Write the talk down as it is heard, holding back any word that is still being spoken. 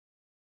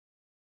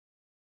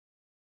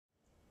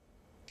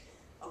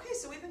Okay,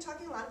 so we've been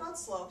talking a lot about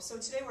slopes, so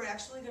today we're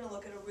actually going to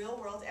look at a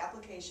real-world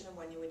application of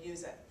when you would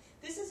use it.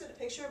 This is a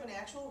picture of an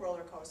actual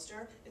roller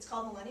coaster. It's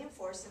called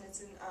Ruh.mp4, and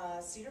it's in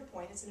Cedar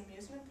Point. It's an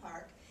amusement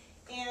park.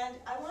 And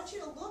I want you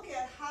to look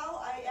at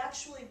how I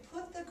actually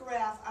put the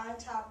graph on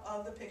top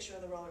of the picture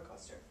of the roller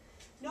coaster.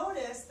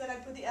 Notice that I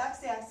put the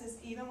x-axis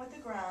even with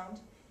the ground,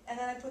 and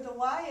then I put the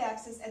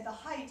y-axis at the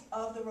height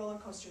of the roller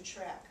coaster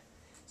track.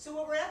 So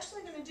what we're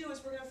actually going to do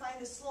is we're going to find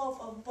the slope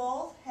of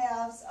both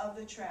halves of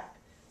the track.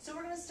 So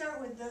we're going to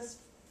start with this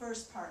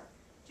first part.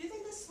 Do you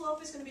think the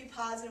slope is going to be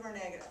positive or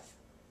negative?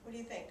 What do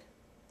you think?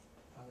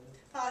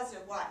 Positive.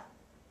 Positive. Why?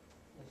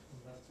 That's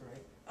from left to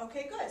right.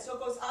 Okay, good. So it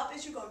goes up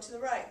as you go to the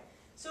right.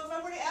 So if I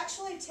were to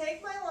actually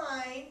take my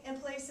line and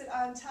place it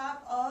on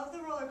top of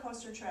the roller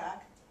coaster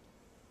track,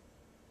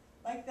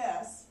 like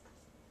this,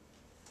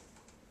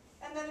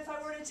 and then if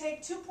I were to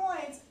take 2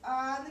 points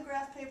on the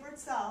graph paper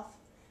itself,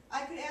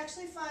 I could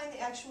actually find the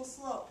actual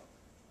slope.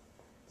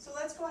 So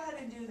let's go ahead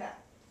and do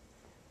that.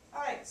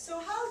 Alright, so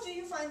how do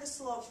you find the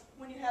slope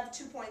when you have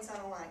 2 points on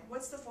a line?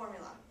 What's the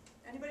formula?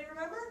 Anybody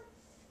remember?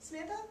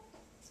 Samantha?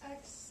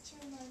 x2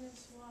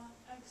 minus y,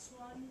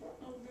 x1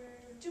 over...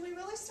 Do we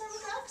really start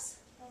with x?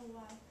 Oh,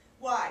 y.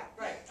 Y,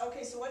 right.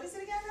 Okay, so what is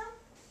it again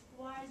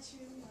now?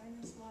 y2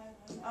 minus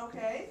y1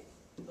 Okay.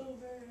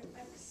 over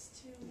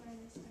x2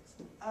 minus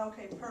x1.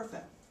 Okay,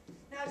 perfect.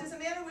 Now, does it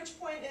matter which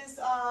point is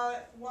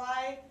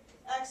y,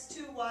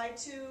 x2,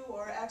 y2,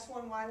 or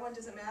x1, y1?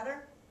 Does it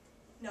matter?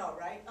 No,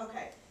 right?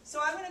 Okay. So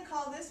I'm going to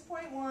call this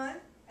point 1,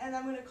 and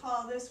I'm going to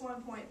call this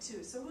one point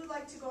 2. So who'd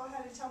like to go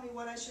ahead and tell me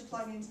what I should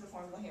plug into the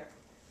formula here?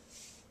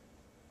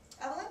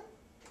 Evelyn?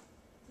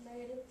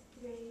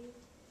 -3,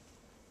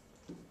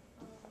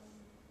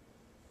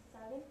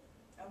 7.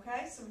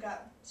 Okay, so we've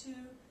got 2.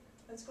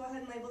 Let's go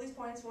ahead and label these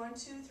points. 1,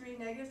 2, 3,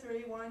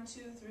 -3, 1,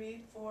 2,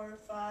 3, 4,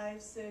 5,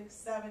 6,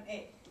 7,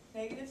 8.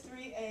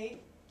 -3,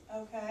 8.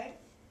 Okay.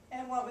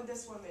 And what would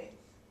this one be?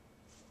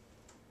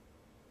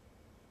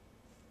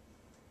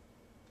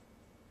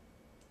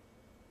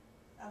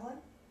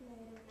 Evelyn?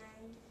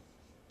 -9,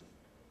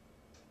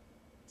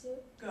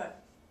 2. Good.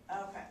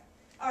 Okay.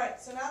 Alright,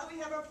 so now that we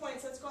have our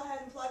points, let's go ahead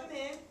and plug them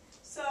in.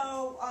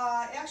 So,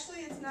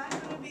 actually it's not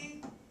going to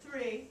be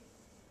 3.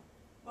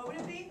 What would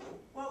it be?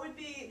 What would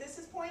be, this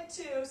is point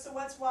 2, so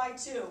what's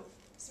y2?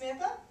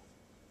 Samantha?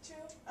 2.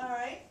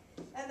 Alright.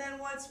 And then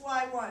what's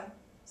y1?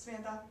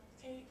 Samantha?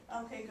 8.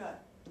 Okay, good.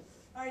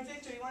 Alright,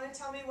 Victor, you want to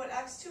tell me what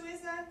x2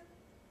 is then?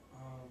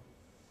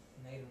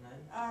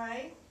 -9.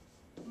 Alright.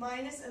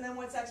 Minus, and then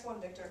what's x1,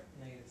 Victor?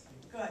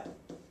 -2. Good.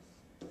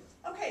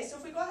 Okay, so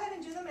if we go ahead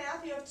and do the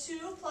math, you have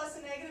 2 plus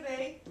a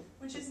 -8,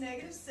 which is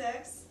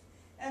 -6.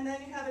 And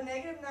then you have a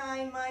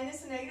 -9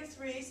 minus a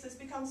 -3, so this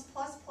becomes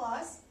plus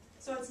plus.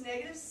 So it's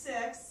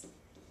 -6.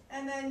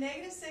 And then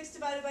 -6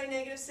 divided by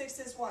 -6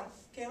 is 1.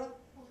 Caleb?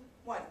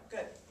 1.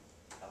 Good.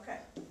 Okay.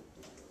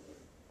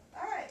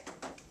 Alright.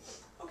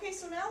 Okay,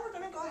 so now we're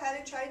going to go ahead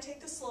and try to take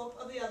the slope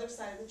of the other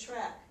side of the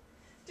track.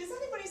 Does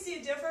anybody see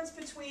a difference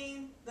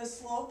between the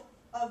slope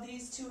of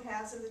these two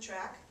halves of the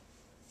track?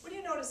 What do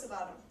you notice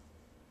about them?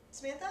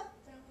 Samantha?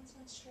 That one's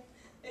not straight.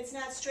 It's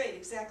not straight,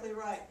 exactly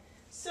right.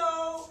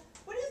 So,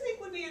 what do you think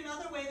would be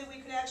another way that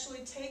we could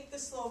actually take the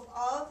slope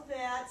of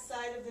that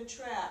side of the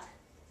track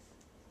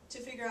to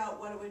figure out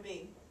what it would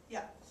be?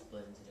 Yeah.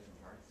 Split into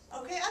different parts.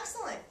 Okay,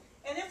 excellent.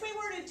 And if we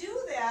were to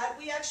do that,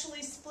 we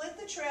actually split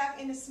the track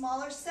into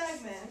smaller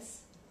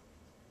segments.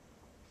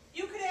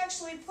 You could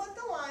actually put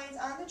the lines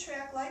on the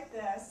track like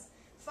this,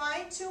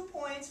 find 2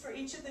 points for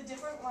each of the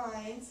different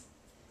lines,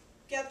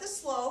 get the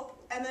slope,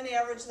 and then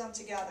average them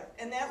together.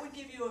 And that would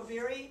give you a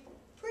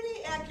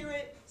pretty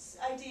accurate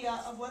idea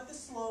of what the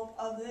slope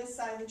of this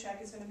side of the track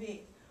is going to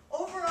be.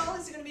 Overall,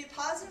 is it going to be a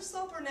positive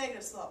slope or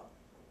negative slope?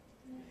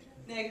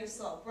 Negative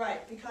slope,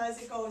 right, because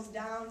it goes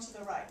down to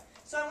the right.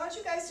 So I want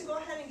you guys to go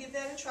ahead and give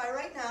that a try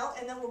right now,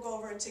 and then we'll go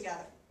over it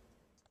together.